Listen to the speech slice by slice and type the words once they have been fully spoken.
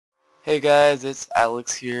Hey guys, it's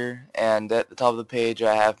Alex here, and at the top of the page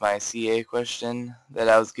I have my CA question that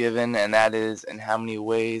I was given, and that is, in how many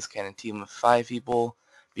ways can a team of 5 people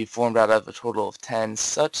be formed out of a total of 10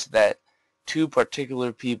 such that 2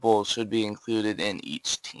 particular people should be included in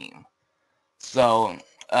each team? So,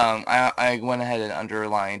 I went ahead and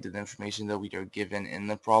underlined the information that we are given in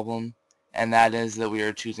the problem, and that is that we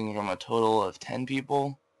are choosing from a total of 10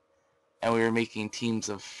 people, and we are making teams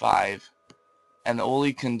of 5, and the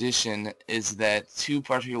only condition is that 2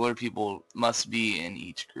 particular people must be in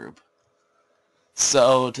each group.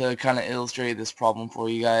 So to kind of illustrate this problem for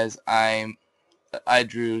you guys, I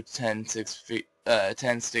drew 10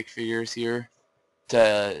 stick figures here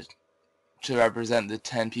to represent the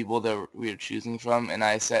 10 people that we are choosing from, and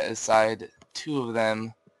I set aside 2 of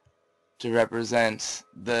them to represent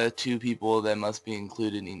the 2 people that must be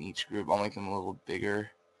included in each group. I'll make them a little bigger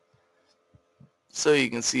so you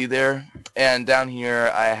can see there. And down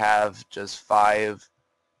here I have just 5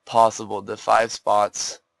 the 5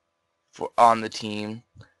 spots on the team,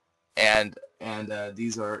 and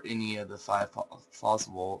these are any of the 5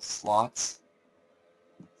 possible slots.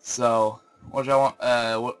 So what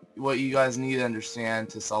you guys need to understand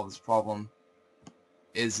to solve this problem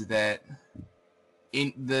is that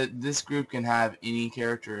this group can have any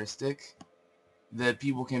characteristic. That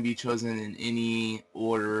people can be chosen in any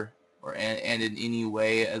order and in any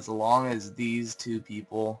way, as long as these 2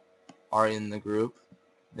 people are in the group.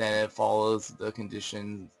 Then it follows the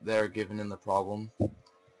conditions that are given in the problem.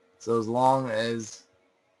 So as long as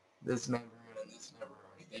this member and this member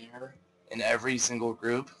are there in every single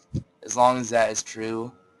group, as long as that is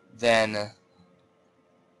true, then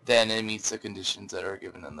it meets the conditions that are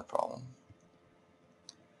given in the problem.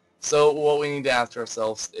 So what we need to ask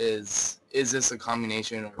ourselves is this a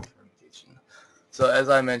combination or a permutation? So as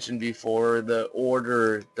I mentioned before, the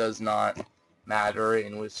order does not matter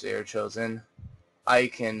in which they are chosen. I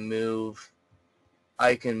can move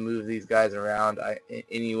these guys around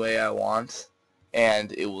any way I want,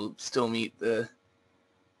 and it will still meet the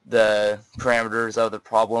parameters of the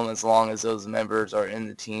problem as long as those members are in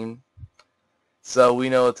the team. So we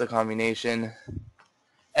know it's a combination.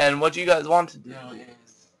 And what you guys want to do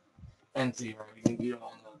is, and see, right, you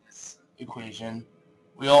all know this equation.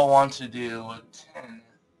 We all want to do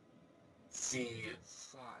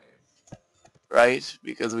 10C5, right?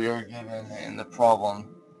 Because we are given in the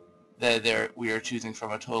problem that we are choosing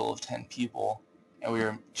from a total of 10 people, and we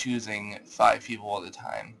are choosing 5 people at a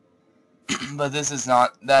time. But that is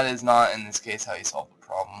not in this case how you solve the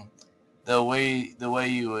problem. The way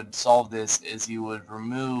you would solve this is you would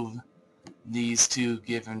remove these 2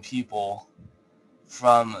 given people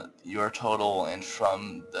from your total and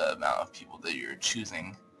from the amount of people that you're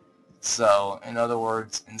choosing. So in other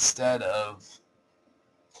words, instead of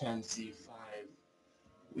 10C5,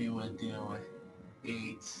 we would do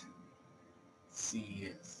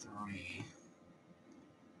 8C3,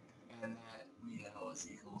 and that we know is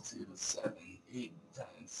equal to 8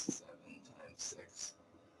 times 7 times 6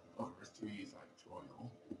 over 3 factorial,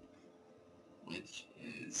 which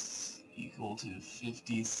is equal to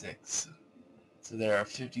 56. So there are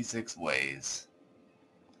 56 ways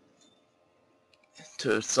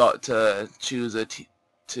to choose a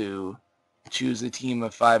team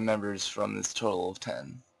of 5 members from this total of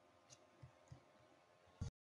 10.